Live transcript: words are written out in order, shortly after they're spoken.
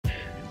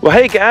Well,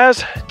 hey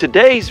guys,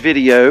 today's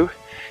video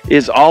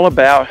is all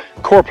about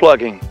core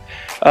plugging.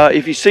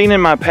 If you've seen in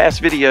my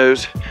past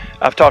videos,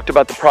 I've talked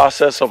about the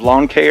process of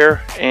lawn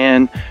care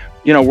and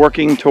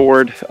working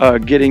toward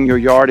getting your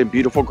yard in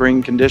beautiful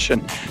green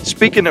condition.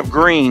 Speaking of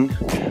green,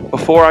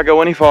 before I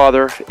go any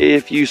farther,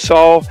 if you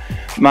saw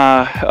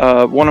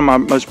my one of my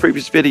most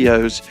previous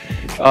videos,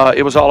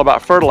 it was all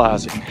about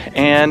fertilizing,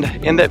 and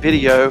in that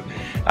video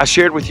I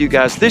shared with you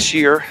guys this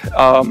year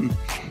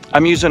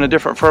I'm using a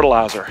different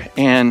fertilizer,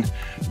 and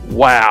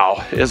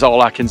wow is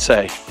all I can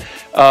say.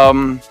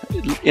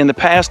 In the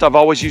past I've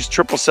always used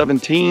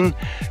 1717,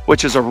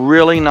 which is a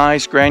really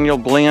nice granule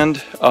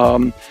blend,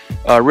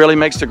 really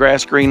makes the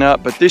grass green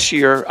up, but this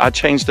year I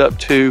changed up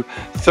to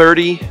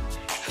 30,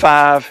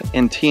 5,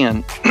 and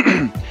 10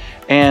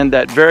 and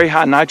that very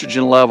high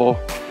nitrogen level.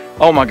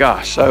 Oh my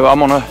gosh, so I'm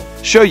gonna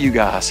show you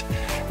guys.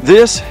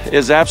 This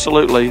is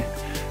absolutely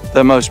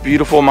the most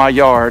beautiful my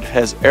yard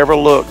has ever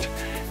looked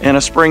in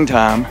a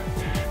springtime.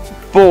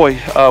 Boy,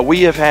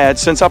 we have had,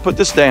 since I put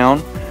this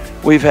down,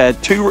 we've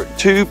had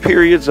two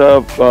periods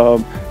of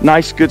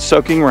nice good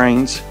soaking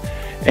rains,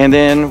 and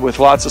then with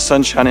lots of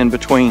sunshine in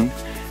between,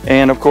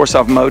 and of course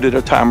I've mowed it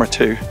a time or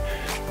two.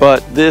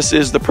 But this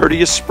is the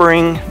prettiest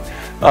spring.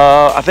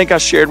 I think I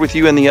shared with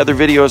you in the other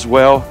video as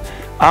well,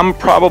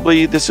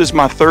 this is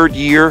my third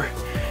year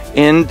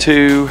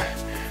into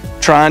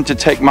trying to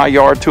take my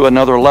yard to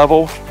another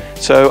level.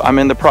 So I'm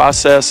in the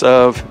process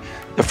of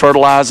the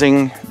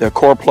fertilizing, the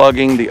core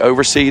plugging, the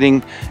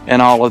overseeding, and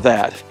all of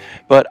that.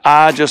 But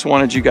I just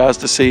wanted you guys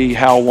to see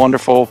how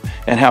wonderful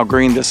and how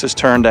green this has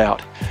turned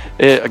out.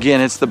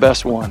 Again, it's the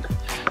best one.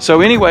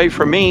 So anyway,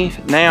 for me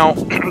now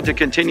to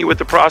continue with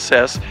the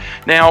process.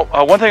 Now,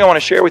 one thing I want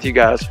to share with you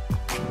guys.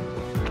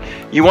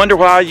 You wonder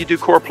why you do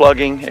core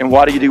plugging and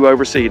why do you do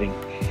overseeding?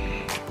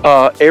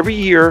 Every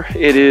year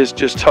it is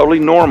just totally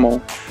normal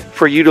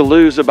for you to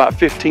lose about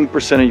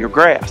 15% of your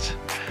grass.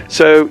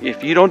 So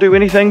if you don't do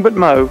anything but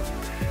mow,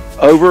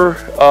 over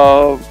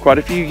quite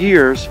a few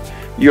years,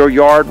 your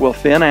yard will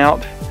thin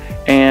out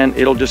and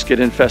it'll just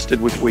get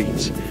infested with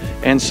weeds.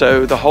 And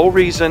so the whole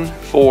reason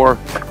for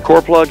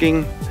core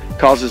plugging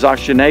causes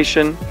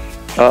oxygenation.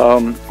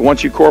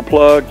 Once you core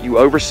plug, you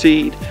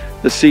overseed,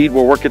 the seed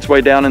will work its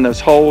way down in those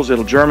holes,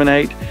 it'll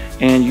germinate,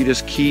 and you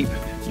just keep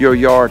your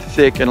yard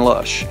thick and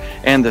lush.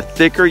 And the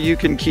thicker you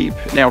can keep,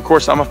 now of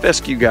course I'm a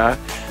fescue guy,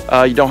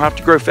 you don't have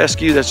to grow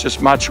fescue, that's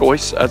just my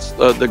choice, that's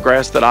the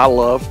grass that I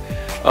love.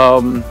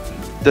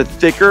 The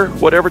thicker,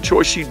 whatever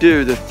choice you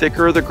do, the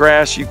thicker the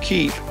grass you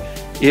keep,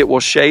 it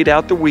will shade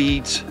out the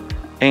weeds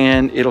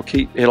and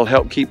it'll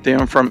help keep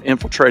them from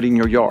infiltrating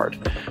your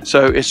yard.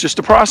 So it's just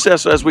a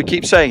process, as we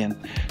keep saying.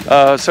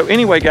 So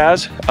anyway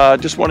guys,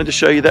 just wanted to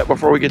show you that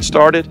before we get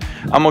started.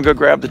 I'm gonna go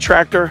grab the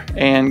tractor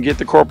and get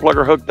the core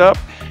plugger hooked up,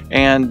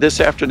 and this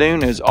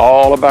afternoon is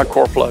all about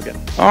core plugging.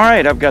 All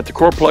right, I've got the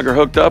core plugger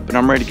hooked up and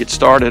I'm ready to get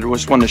started. I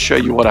just wanted to show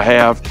you what I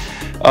have.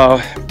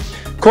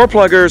 Core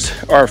pluggers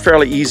are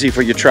fairly easy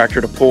for your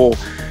tractor to pull.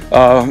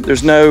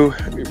 There's no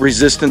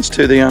resistance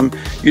to them.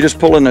 You just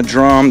pull in a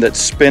drum that's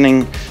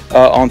spinning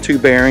on two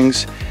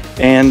bearings,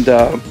 and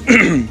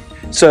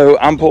so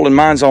I'm pulling,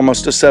 mine's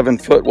almost a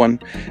 7-foot one,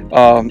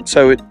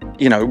 so it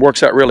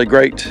works out really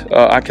great.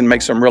 I can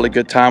make some really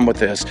good time with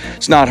this.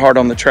 It's not hard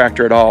on the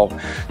tractor at all.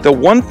 The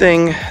one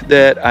thing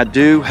that I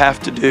do have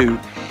to do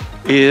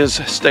is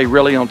stay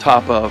really on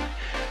top of.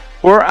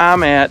 Where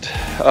I'm at,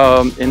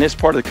 in this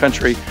part of the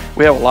country,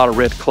 we have a lot of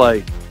red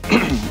clay.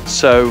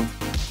 So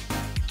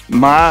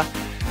my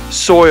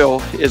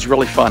soil is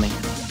really funny.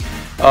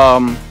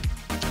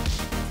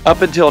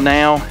 Up until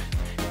now,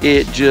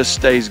 it just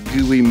stays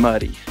gooey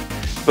muddy.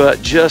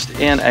 But just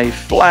in a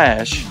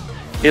flash,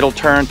 it'll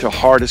turn to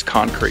hard as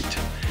concrete.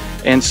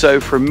 And so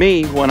for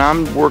me, when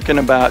I'm working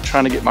about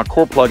trying to get my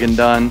core plugging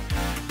done,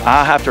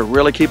 I have to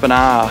really keep an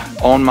eye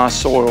on my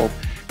soil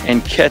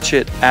and catch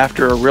it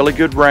after a really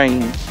good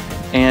rain.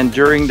 And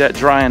during that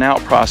drying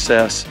out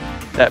process,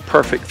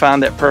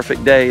 find that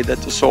perfect day that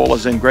the soil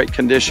is in great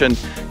condition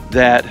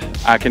that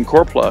I can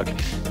core plug.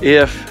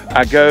 If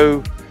I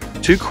go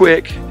too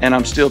quick and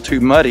I'm still too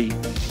muddy,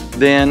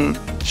 then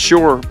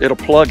sure, it'll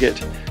plug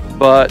it,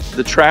 but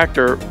the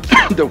tractor,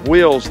 the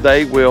wheels,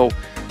 they will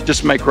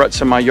just make ruts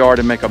in my yard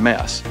and make a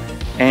mess.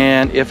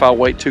 And if I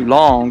wait too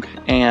long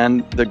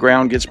and the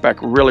ground gets back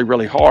really,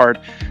 really hard,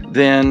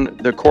 then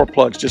the core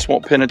plugs just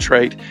won't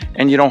penetrate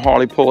and you don't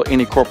hardly pull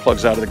any core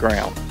plugs out of the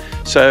ground.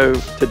 So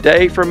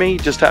today for me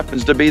just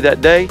happens to be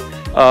that day.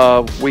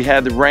 We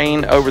had the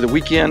rain over the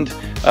weekend.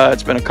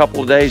 It's been a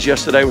couple of days.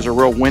 Yesterday was a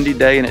real windy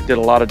day and it did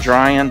a lot of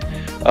drying.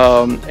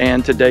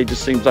 And today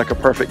just seems like a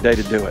perfect day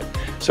to do it.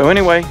 So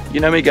anyway, you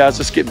know me guys,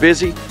 let's get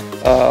busy,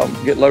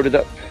 get loaded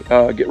up,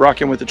 get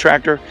rocking with the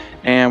tractor,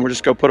 and we're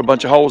just gonna put a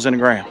bunch of holes in the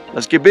ground.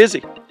 Let's get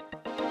busy.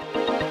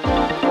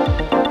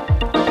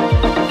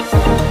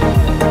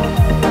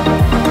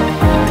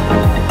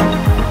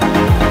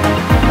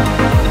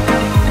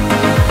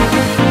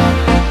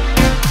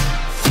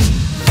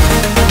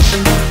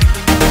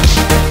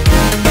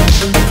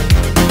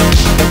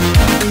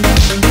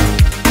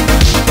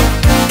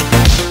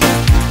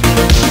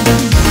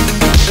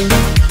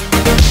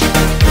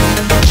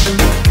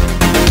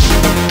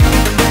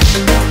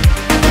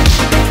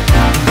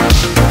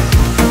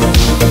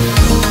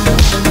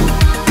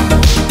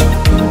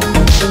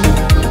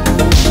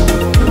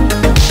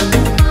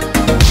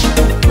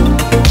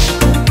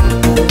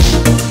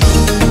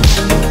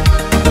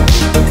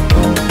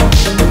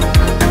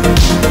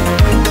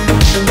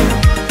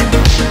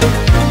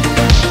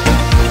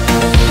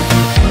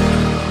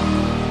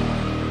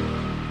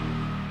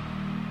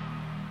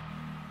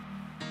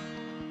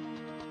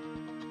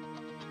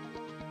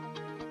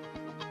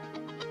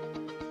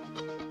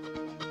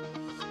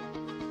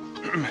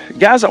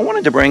 Guys, I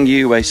wanted to bring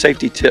you a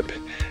safety tip.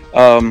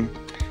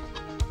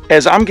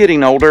 As I'm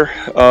getting older,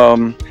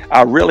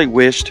 I really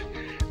wished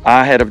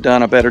I had have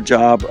done a better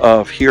job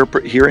of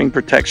hearing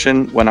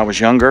protection when I was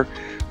younger,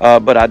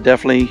 but I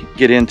definitely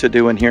get into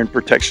doing hearing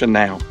protection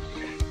now.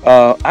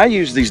 I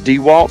use these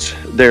DeWalt's.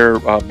 They're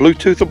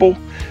Bluetoothable.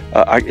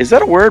 Is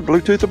that a word,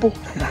 Bluetoothable?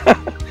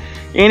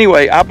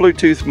 Anyway, I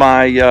Bluetooth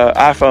my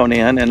iPhone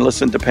in and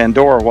listen to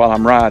Pandora while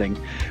I'm riding.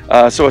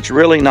 So it's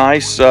really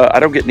nice. I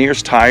don't get near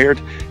as tired,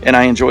 and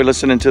I enjoy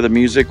listening to the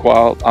music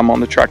while I'm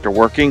on the tractor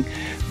working.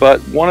 But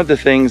one of the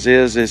things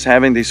is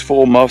having these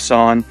full muffs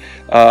on.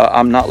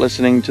 I'm not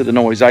listening to the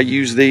noise. I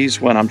use these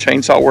when I'm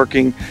chainsaw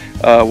working,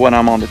 when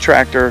I'm on the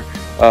tractor,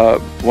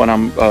 when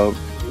I'm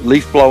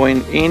leaf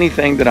blowing,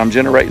 anything that I'm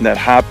generating that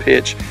high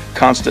pitch,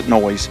 constant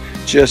noise,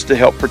 just to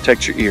help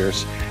protect your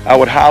ears. I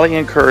would highly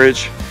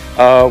encourage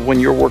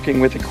when you're working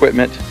with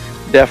equipment,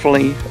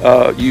 definitely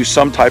use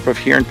some type of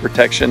hearing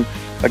protection.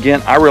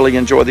 Again, I really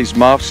enjoy these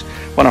muffs.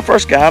 When I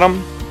first got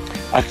them,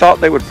 I thought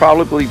they would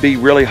probably be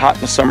really hot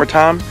in the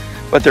summertime,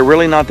 but they're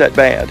really not that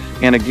bad.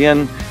 And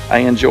again, I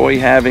enjoy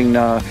having,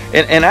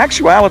 in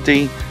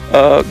actuality,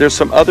 there's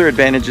some other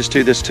advantages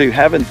to this too.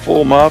 Having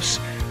full muffs,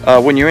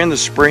 when you're in the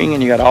spring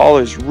and you got all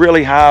those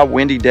really high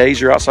windy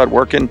days you're outside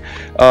working,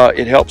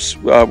 it helps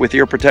with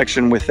ear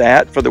protection with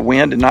that for the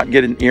wind and not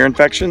getting ear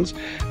infections.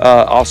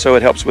 Also,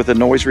 it helps with the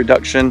noise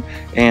reduction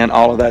and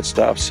all of that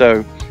stuff.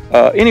 So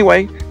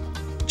anyway,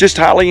 just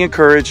highly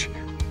encourage,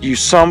 use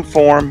some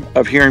form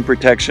of hearing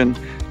protection.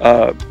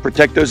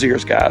 Protect those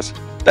ears, guys.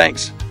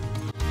 Thanks.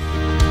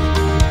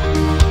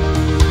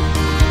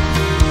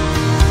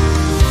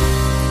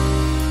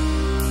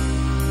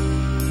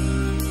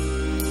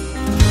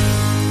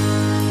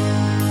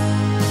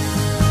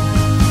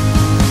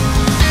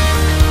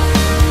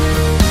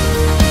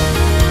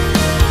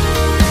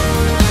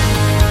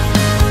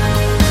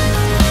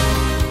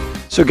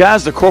 So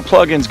guys, the core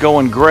plug-in's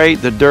going great.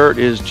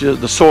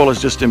 The soil is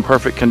just in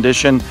perfect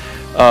condition.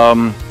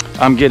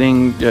 I'm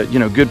getting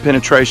good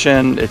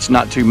penetration. It's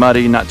not too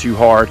muddy, not too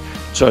hard.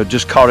 So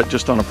just caught it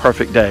just on a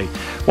perfect day.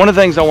 One of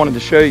the things I wanted to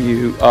show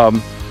you,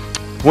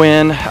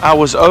 when I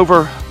was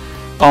over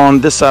on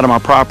this side of my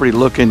property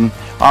looking,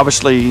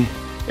 obviously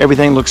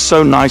everything looks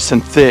so nice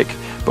and thick,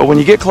 but when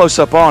you get close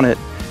up on it,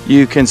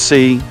 you can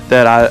see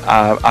that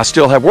I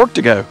still have work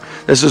to go.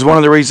 This is one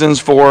of the reasons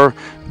for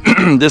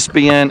this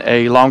being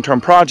a long-term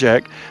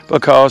project,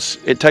 because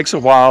it takes a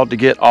while to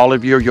get all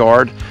of your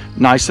yard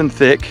nice and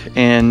thick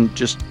and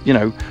just,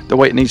 the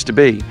way it needs to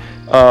be.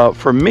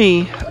 For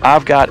me,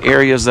 I've got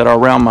areas that are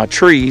around my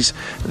trees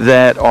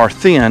that are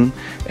thin,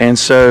 and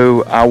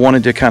so I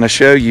wanted to kind of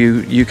show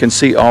you, you can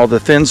see all the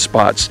thin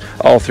spots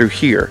all through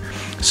here.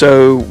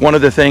 So one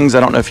of the things, I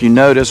don't know if you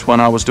noticed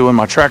when I was doing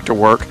my tractor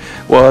work,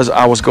 was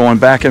I was going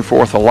back and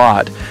forth a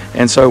lot.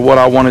 And so what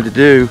I wanted to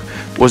do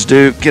was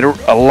get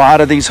a lot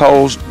of these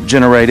holes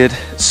generated,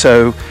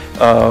 so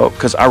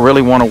because I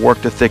really want to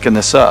work to thicken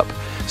this up.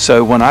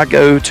 So when I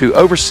go to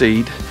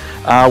overseed,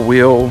 I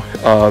will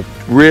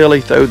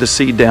really throw the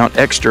seed down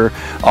extra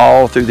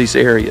all through these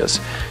areas.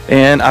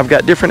 And I've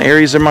got different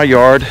areas in my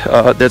yard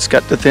that's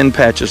got the thin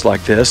patches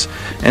like this.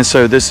 And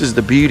so this is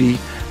the beauty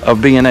of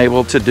being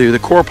able to do the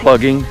core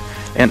plugging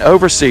and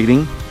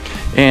overseeding.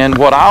 And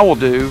what I will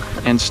do,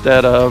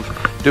 instead of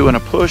doing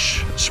a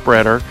push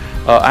spreader,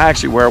 I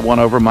actually wear one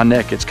over my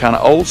neck. It's kind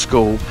of old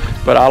school,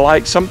 but I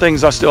like some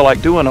things. I still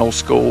like doing old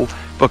school,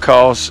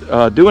 because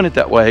doing it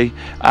that way,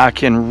 I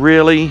can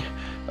really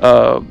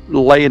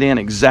lay it in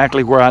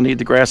exactly where I need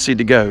the grass seed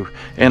to go.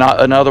 And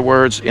in other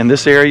words, in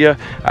this area,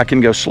 I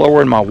can go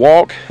slower in my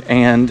walk,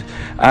 and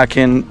I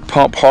can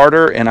pump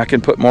harder, and I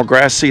can put more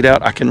grass seed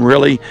out. I can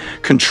really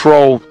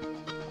control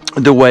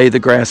the way the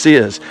grass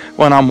is.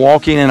 When I'm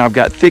walking and I've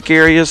got thick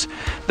areas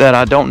that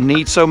I don't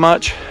need so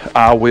much,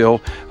 I will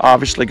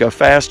obviously go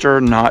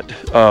faster, not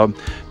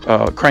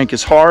crank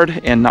as hard,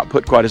 and not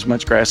put quite as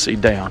much grass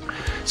seed down.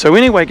 So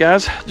anyway,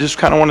 guys, just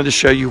kind of wanted to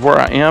show you where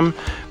I am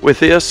with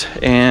this,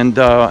 and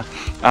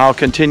I'll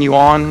continue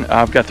on.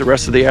 I've got the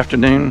rest of the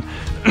afternoon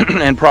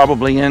and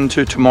probably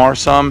into tomorrow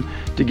some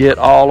to get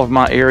all of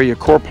my area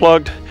core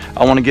plugged.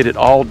 I want to get it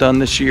all done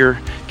this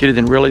year, get it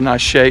in really nice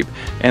shape,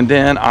 and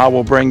then I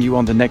will bring you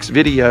on the next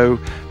video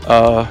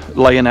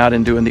laying out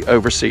and doing the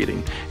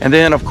overseeding. And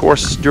then of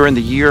course during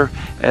the year,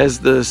 as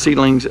the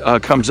seedlings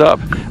comes up,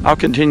 I'll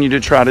continue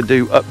to try to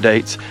do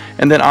updates.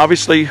 And then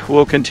obviously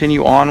we'll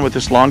continue on with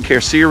this lawn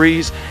care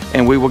series,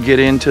 and we will get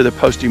into the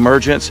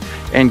post-emergence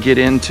and get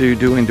into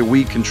doing the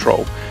weed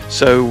control.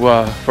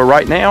 So for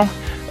right now,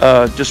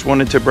 just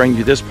wanted to bring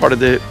you this part of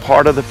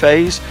the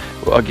phase.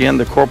 Again,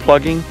 the core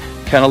plugging,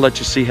 kind of let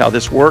you see how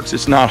this works.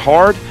 It's not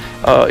hard,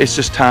 it's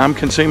just time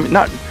consuming,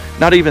 not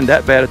even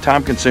that bad a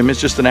time consuming.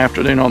 It's just an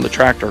afternoon on the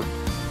tractor,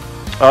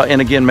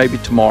 and again maybe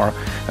tomorrow.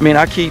 I mean,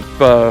 I keep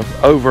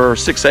over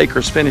 6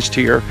 acres finished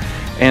here,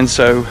 and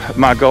so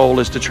my goal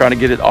is to try to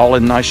get it all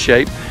in nice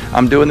shape.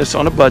 I'm doing this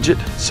on a budget,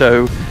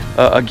 so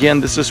Again,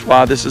 this is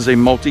why this is a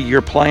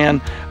multi-year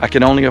plan. I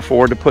can only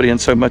afford to put in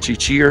so much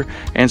each year,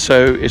 and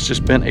so it's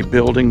just been a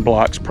building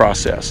blocks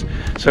process.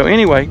 So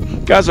anyway,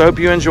 guys, I hope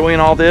you're enjoying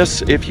all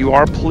this. If you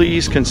are,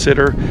 please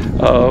consider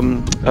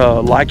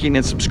liking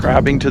and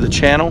subscribing to the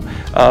channel.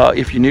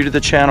 If you're new to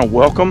the channel,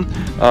 welcome.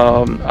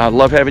 I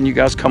love having you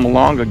guys come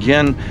along.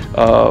 Again,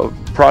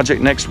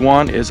 Project Next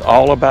One is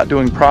all about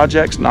doing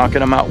projects, knocking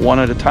them out one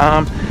at a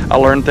time. I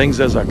learn things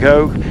as I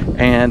go,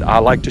 and I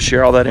like to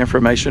share all that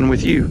information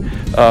with you.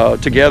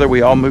 Together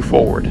we all move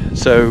forward.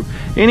 So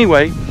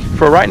anyway,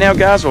 for right now,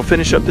 guys, we'll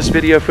finish up this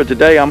video for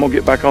today. I'm gonna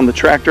get back on the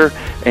tractor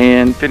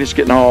and finish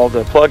getting all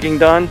the plugging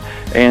done.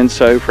 And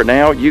so for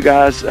now, you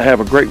guys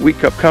have a great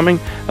week upcoming.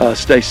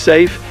 Stay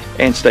safe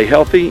and stay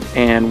healthy,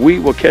 and we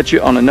will catch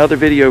you on another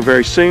video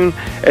very soon.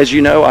 As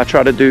you know, I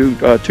try to do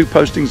 2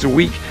 postings a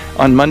week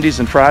on Mondays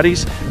and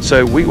Fridays,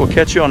 so we will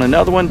catch you on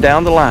another one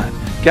down the line.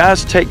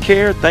 Guys, take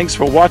care, thanks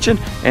for watching,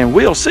 and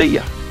we'll see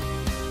you.